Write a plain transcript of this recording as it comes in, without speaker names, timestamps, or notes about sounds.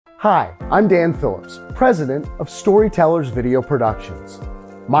Hi, I'm Dan Phillips, president of Storytellers Video Productions.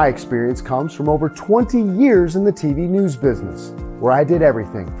 My experience comes from over 20 years in the TV news business, where I did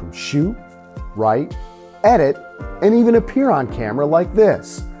everything from shoot, write, edit, and even appear on camera like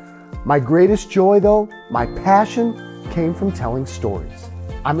this. My greatest joy, though, my passion, came from telling stories.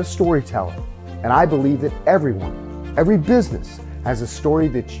 I'm a storyteller, and I believe that everyone, every business, has a story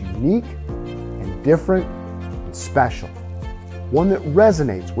that's unique and different and special. One that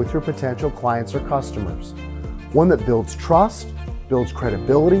resonates with your potential clients or customers. One that builds trust, builds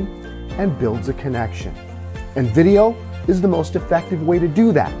credibility, and builds a connection. And video is the most effective way to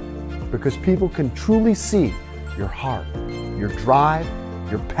do that because people can truly see your heart, your drive,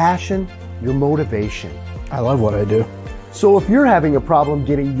 your passion, your motivation. I love what I do. So if you're having a problem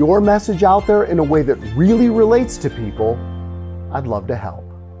getting your message out there in a way that really relates to people, I'd love to help.